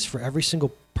good things for every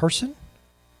single person?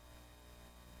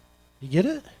 You get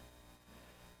it?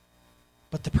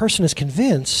 But the person is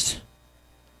convinced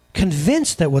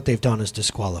that what they've done has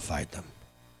disqualified them.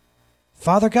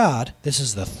 Father God, this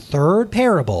is the third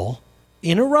parable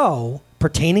in a row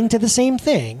pertaining to the same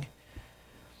thing,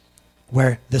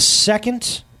 where the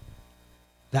second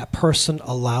that person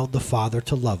allowed the Father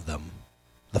to love them,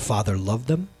 the Father loved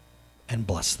them and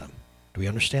blessed them. Do we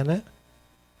understand that?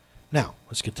 Now,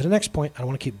 let's get to the next point. I don't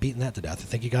want to keep beating that to death. I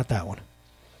think you got that one.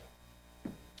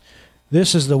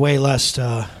 This is the way less,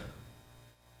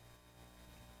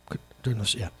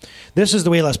 this is the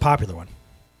way less popular one.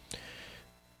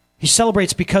 He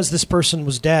celebrates because this person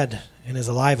was dead and is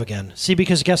alive again. See,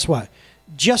 because guess what?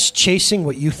 Just chasing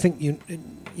what you think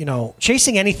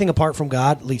chasing anything apart from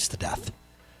God leads to death.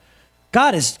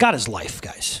 God is life,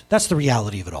 guys. That's the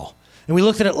reality of it all. And we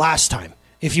looked at it last time.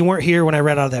 If you weren't here when I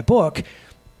read out of that book,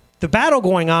 the battle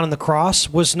going on the cross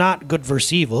was not good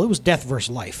versus evil. It was death versus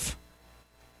life.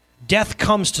 Death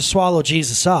comes to swallow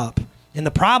Jesus up. And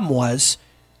the problem was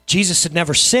Jesus had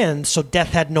never sinned, so death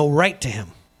had no right to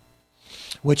him.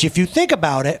 Which, if you think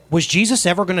about it, was Jesus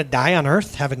ever going to die on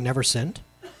earth having never sinned?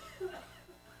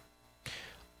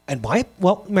 And why?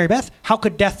 Well, Mary Beth, how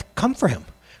could death come for him?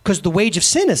 Because the wage of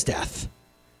sin is death.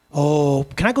 Oh,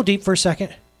 can I go deep for a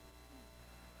second?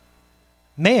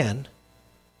 Man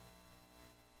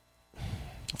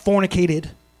fornicated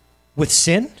with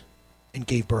sin and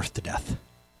gave birth to death.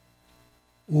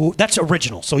 Ooh, that's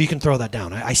original, so you can throw that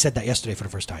down. I said that yesterday for the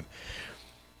first time.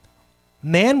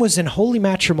 Man was in holy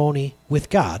matrimony with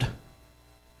God,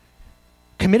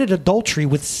 committed adultery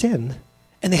with sin,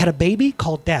 and they had a baby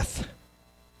called death.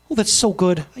 Oh, that's so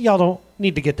good. Y'all don't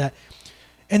need to get that.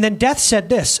 And then death said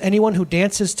this, anyone who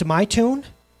dances to my tune,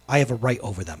 I have a right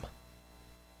over them.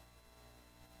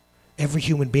 Every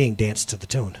human being danced to the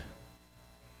tune,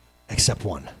 except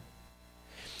one.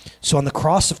 So on the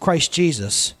cross of Christ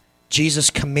Jesus, Jesus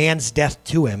commands death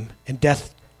to him, and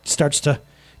death starts to,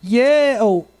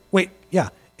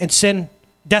 And sin,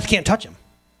 death can't touch him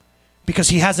because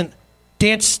he hasn't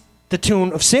danced the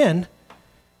tune of sin.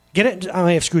 Get it? I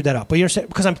may have screwed that up, but you understand?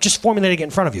 Because I'm just formulating it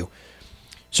in front of you.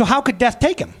 So how could death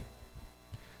take him?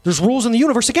 There's rules in the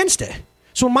universe against it.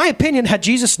 So in my opinion, had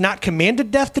Jesus not commanded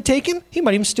death to take him, he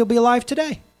might even still be alive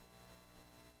today.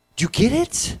 Do you get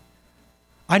it?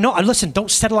 I know. Listen, don't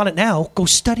settle on it now. Go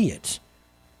study it.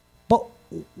 But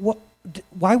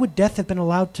why would death have been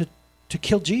allowed to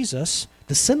kill Jesus,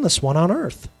 the sinless one on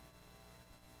earth?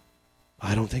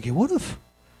 I don't think it would have.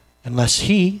 Unless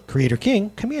he, Creator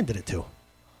King, commanded it to.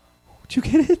 Do you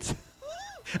get it?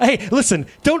 Hey, listen,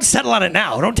 don't settle on it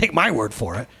now. Don't take my word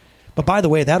for it. But by the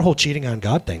way, that whole cheating on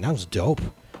God thing, that was dope.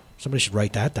 Somebody should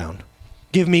write that down.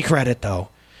 Give me credit, though.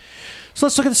 So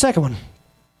let's look at the second one.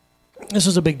 This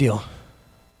is a big deal.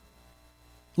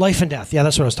 Life and death. Yeah,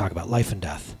 that's what I was talking about, life and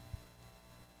death.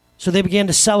 So they began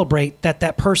to celebrate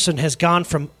that person has gone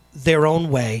from their own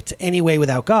way to any way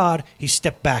without God. He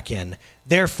stepped back in.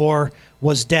 Therefore,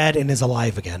 was dead and is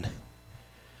alive again.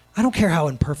 I don't care how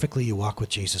imperfectly you walk with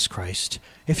Jesus Christ.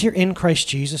 If you're in Christ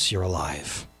Jesus, you're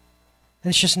alive. And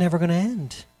it's just never going to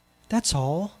end. That's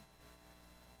all.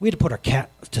 We had to put our cat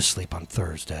to sleep on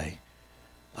Thursday.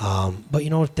 But you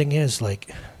know what the thing is,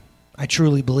 I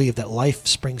truly believe that life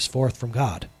springs forth from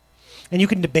God. And you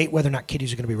can debate whether or not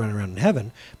kitties are going to be running around in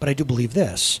heaven, but I do believe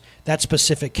this. That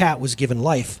specific cat was given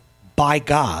life by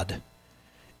God.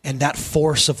 And that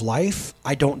force of life,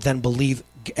 I don't then believe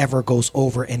ever goes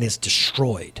over and is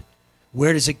destroyed.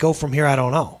 Where does it go from here? I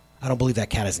don't know. I don't believe that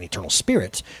cat is an eternal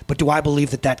spirit. But do I believe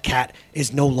that cat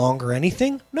is no longer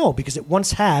anything? No, because it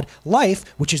once had life,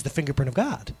 which is the fingerprint of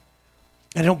God.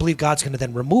 And I don't believe God's going to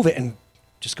then remove it and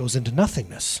just goes into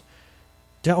nothingness.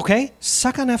 Okay,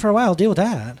 suck on that for a while, deal with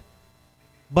that.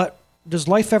 But does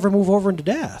life ever move over into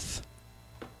death?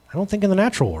 I don't think in the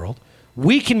natural world.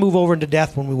 We can move over into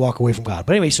death when we walk away from God.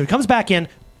 But anyway, so he comes back in.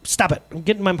 Stop it. I'm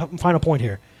getting my final point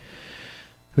here.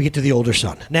 We get to the older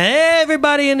son. Now,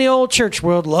 everybody in the old church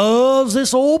world loves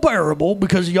this old parable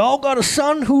because y'all got a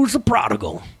son who's the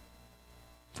prodigal.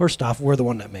 First off, we're the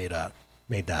one that made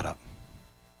that up.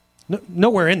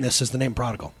 Nowhere in this is the name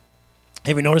prodigal.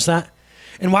 Have you noticed that?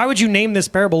 And why would you name this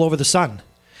parable over the son?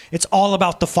 It's all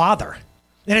about the father.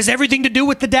 It has everything to do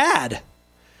with the dad.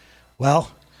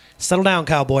 Well, settle down,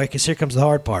 cowboy, because here comes the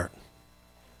hard part.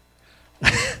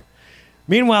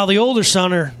 Meanwhile, the older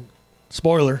son, or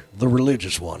spoiler, the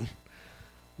religious one,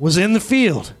 was in the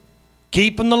field,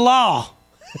 keeping the law.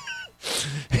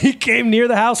 He came near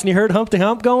the house and he heard Humpty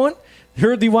Hump going,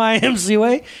 heard the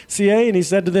YMCA, and he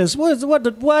said to this, what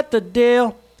the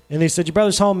deal? And they said, your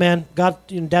brother's home, man. God,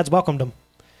 your dad's welcomed him.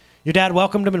 Your dad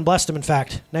welcomed him and blessed him, in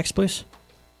fact. Next, please.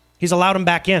 He's allowed him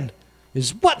back in. He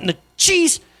says, what in the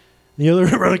cheese? The other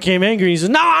brother came angry. He says,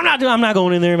 no, I'm not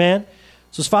going in there, man.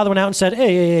 So his father went out and said,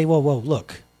 hey, whoa,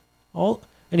 look.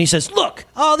 And he says, look,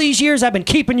 all these years I've been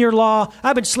keeping your law.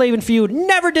 I've been slaving for you.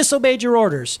 Never disobeyed your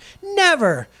orders.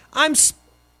 Never. I'm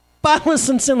spotless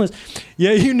and sinless.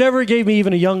 Yeah, you never gave me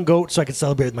even a young goat so I could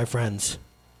celebrate with my friends.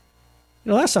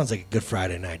 You know, that sounds like a good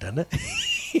Friday night, doesn't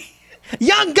it?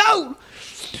 Young goat!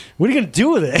 What are you going to do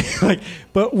with it?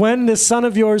 But when this son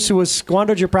of yours who has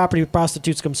squandered your property with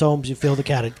prostitutes comes home, you fill the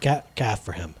calf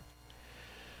for him.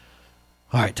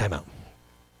 All right, time out.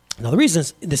 Now, the reason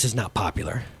this is not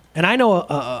popular, and I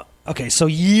know, so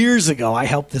years ago, I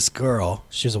helped this girl,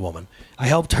 she's a woman, I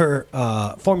helped her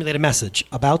formulate a message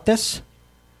about this,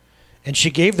 and she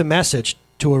gave the message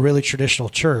to a really traditional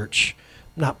church,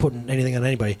 not putting anything on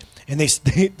anybody, and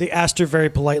they asked her very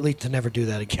politely to never do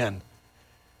that again.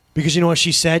 Because you know what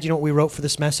she said? You know what we wrote for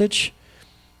this message?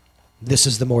 This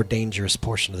is the more dangerous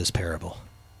portion of this parable.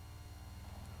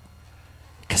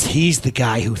 Because he's the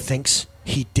guy who thinks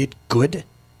he did good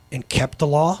and kept the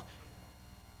law,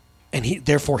 and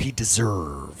therefore he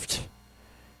deserved.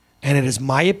 And it is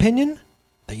my opinion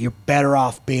that you're better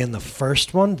off being the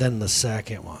first one than the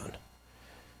second one.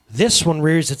 This one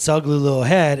rears its ugly little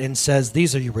head and says,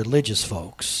 these are your religious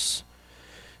folks.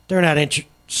 They're not interested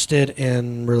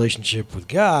in relationship with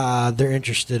God. They're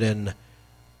interested in,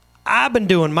 I've been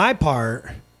doing my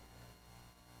part.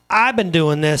 I've been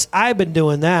doing this. I've been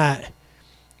doing that.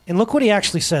 And look what he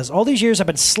actually says. All these years I've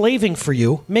been slaving for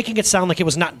you, making it sound like it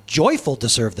was not joyful to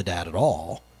serve the dad at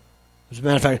all. As a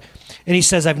matter of fact, and he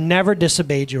says, I've never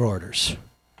disobeyed your orders.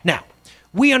 Now,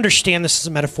 we understand this is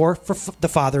a metaphor for the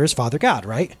Father as Father God,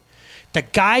 right? The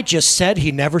guy just said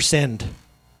he never sinned.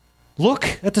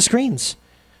 Look at the screens.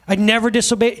 I never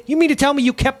disobeyed. You mean to tell me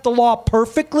you kept the law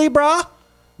perfectly, brah?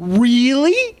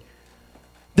 Really?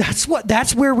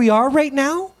 That's where we are right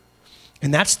now?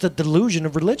 And that's the delusion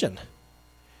of religion.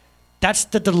 That's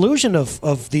the delusion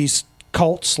of these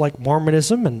cults like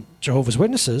Mormonism and Jehovah's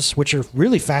Witnesses, which are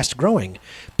really fast growing,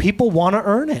 people want to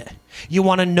earn it. You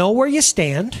want to know where you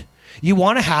stand. You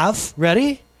want to have,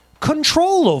 ready,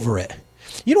 control over it.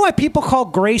 You know why people call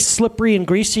grace slippery and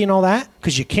greasy and all that?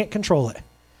 Because you can't control it.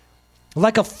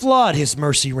 Like a flood, his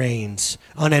mercy reigns,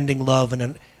 unending love and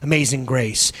an amazing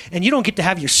grace. And you don't get to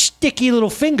have your sticky little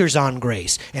fingers on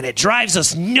grace. And it drives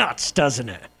us nuts, doesn't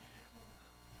it?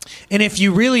 And if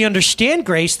you really understand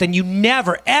grace, then you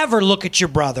never, ever look at your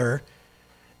brother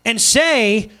and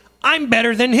say, I'm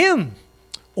better than him.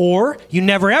 Or you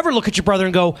never, ever look at your brother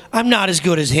and go, I'm not as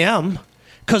good as him.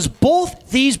 Because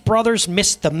both these brothers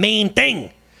missed the main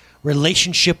thing,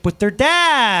 relationship with their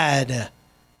dad.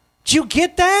 Do you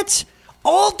get that?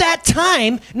 All that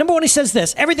time, number one, he says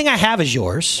this, everything I have is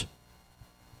yours.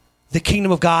 The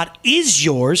kingdom of God is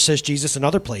yours, says Jesus in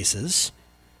other places.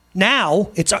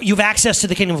 Now, you have access to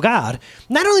the kingdom of God.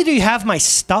 Not only do you have my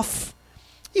stuff,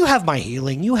 you have my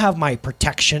healing, you have my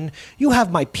protection, you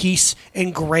have my peace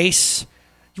and grace,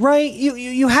 right?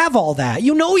 You have all that.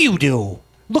 You know you do.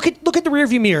 Look at the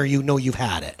rearview mirror, you know you've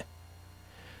had it.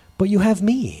 But you have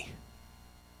me.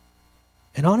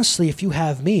 And honestly, if you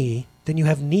have me, then you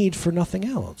have need for nothing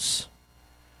else.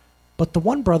 But the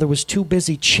one brother was too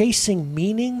busy chasing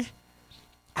meaning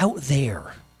out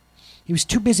there. He was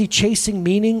too busy chasing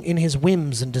meaning in his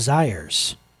whims and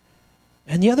desires.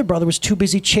 And the other brother was too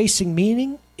busy chasing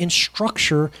meaning in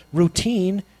structure,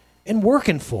 routine, and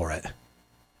working for it.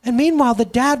 And meanwhile, the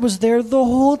dad was there the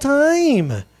whole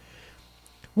time.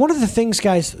 One of the things,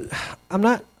 guys,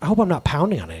 I hope I'm not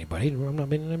pounding on anybody. I'm not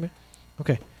being anybody.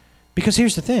 Okay. Because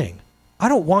here's the thing. I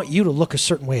don't want you to look a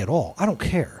certain way at all. I don't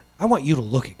care. I want you to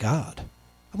look at God.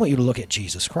 I want you to look at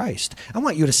Jesus Christ. I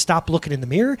want you to stop looking in the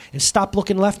mirror and stop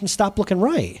looking left and stop looking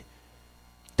right.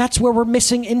 That's where we're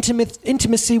missing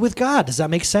intimacy with God. Does that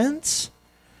make sense?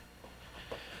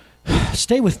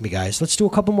 Stay with me, guys. Let's do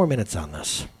a couple more minutes on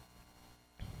this.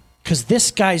 Because this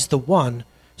guy's the one.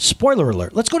 Spoiler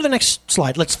alert. Let's go to the next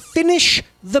slide. Let's finish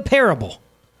the parable.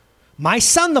 My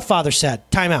son, the father said.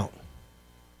 Time out.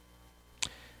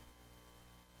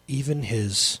 Even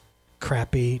his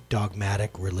crappy,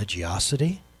 dogmatic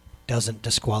religiosity doesn't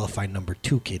disqualify number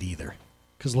 2 kid either.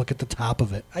 Because look at the top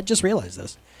of it. I just realized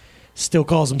this. Still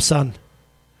calls him son.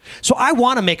 So I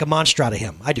want to make a monster out of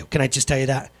him. I do. Can I just tell you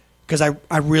that? Because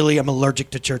I really am allergic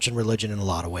to church and religion in a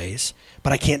lot of ways.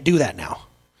 But I can't do that now.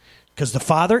 Because the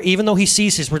father, even though he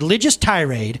sees his religious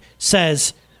tirade,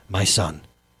 says, my son.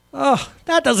 Oh,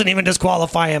 that doesn't even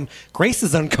disqualify him. Grace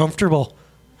is uncomfortable.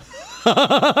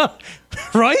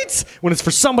 Right? When it's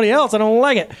for somebody else, I don't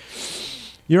like it.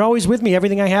 You're always with me.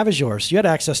 Everything I have is yours. You had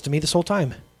access to me this whole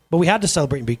time. But we had to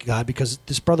celebrate and be God because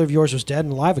this brother of yours was dead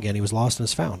and alive again. He was lost and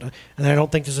is found. And I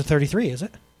don't think there's a 33, is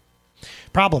it?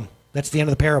 Problem. That's the end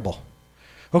of the parable.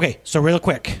 Okay, so real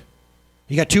quick.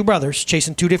 You got 2 brothers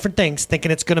chasing 2 different things,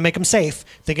 thinking it's going to make them safe,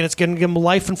 thinking it's going to give them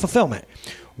life and fulfillment.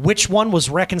 Which one was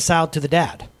reconciled to the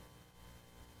dad?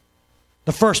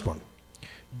 The first one.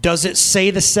 Does it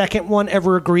say the second one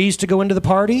ever agrees to go into the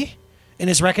party and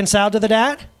is reconciled to the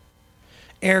dad?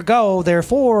 Ergo,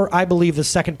 therefore, I believe the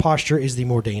second posture is the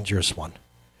more dangerous one.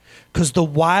 Because the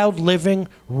wild, living,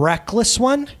 reckless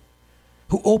one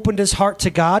who opened his heart to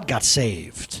God got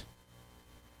saved.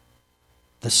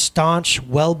 The staunch,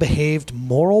 well-behaved,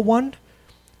 moral one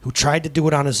who tried to do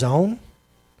it on his own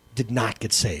did not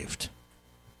get saved.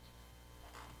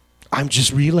 I'm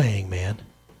just relaying, man.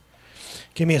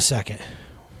 Give me a second.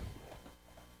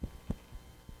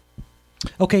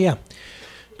 Okay, yeah.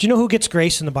 Do you know who gets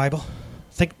grace in the Bible?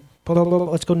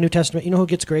 Let's go to New Testament. You know who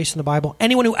gets grace in the Bible?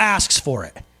 Anyone who asks for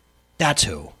it. That's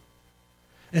who.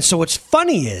 And so what's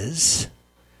funny is,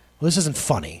 well, this isn't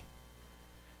funny.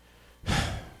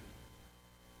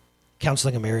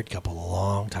 Counseling a married couple a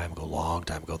long time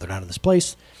ago. They're not in this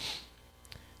place.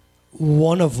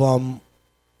 One of them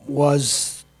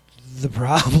was the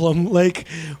problem. Like,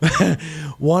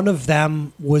 one of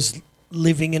them was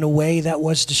living in a way that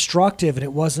was destructive and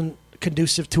it wasn't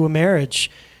conducive to a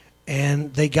marriage.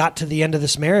 And they got to the end of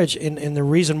this marriage, and the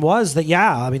reason was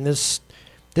that,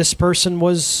 this person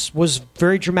was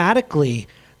very dramatically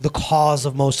the cause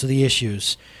of most of the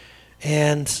issues.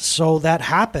 And so that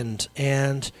happened.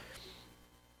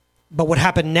 But what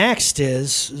happened next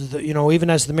is, even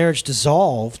as the marriage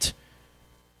dissolved,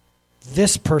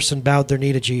 this person bowed their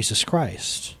knee to Jesus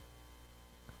Christ.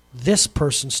 This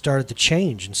person started to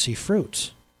change and see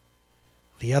fruit.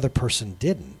 The other person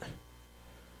didn't.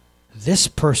 This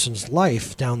person's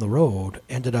life down the road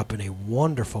ended up in a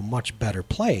wonderful, much better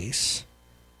place.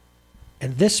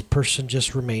 And this person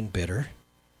just remained bitter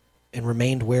and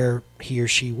remained where he or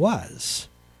she was.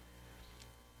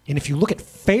 And if you look at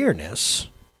fairness,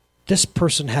 this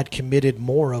person had committed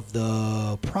more of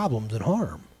the problems than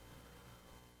harm.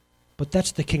 But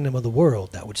that's the kingdom of the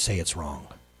world that would say it's wrong.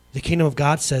 The kingdom of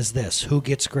God says this: who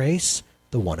gets grace?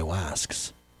 The one who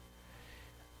asks.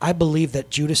 I believe that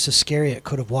Judas Iscariot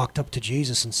could have walked up to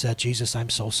Jesus and said, Jesus, I'm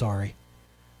so sorry.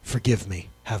 Forgive me.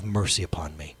 Have mercy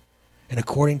upon me. And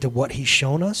according to what he's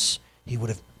shown us, he would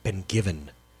have been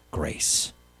given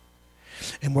grace.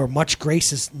 And where much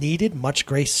grace is needed, much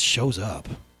grace shows up.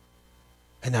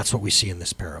 And that's what we see in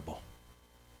this parable.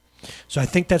 So I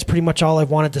think that's pretty much all I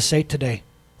wanted to say today.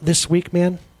 This week,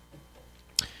 man,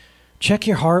 check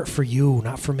your heart for you,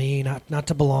 not for me, not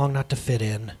to belong, not to fit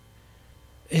in.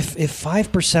 If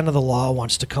 5% of the law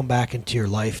wants to come back into your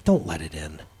life, don't let it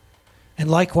in.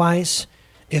 And likewise,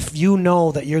 if you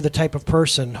know that you're the type of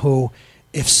person who,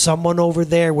 if someone over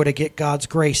there were to get God's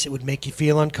grace, it would make you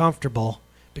feel uncomfortable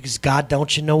because God,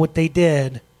 don't you know what they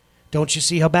did? Don't you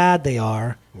see how bad they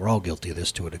are? We're all guilty of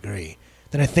this to a degree.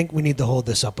 Then I think we need to hold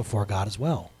this up before God as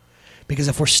well. Because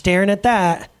if we're staring at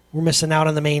that, we're missing out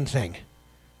on the main thing,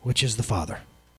 which is the Father.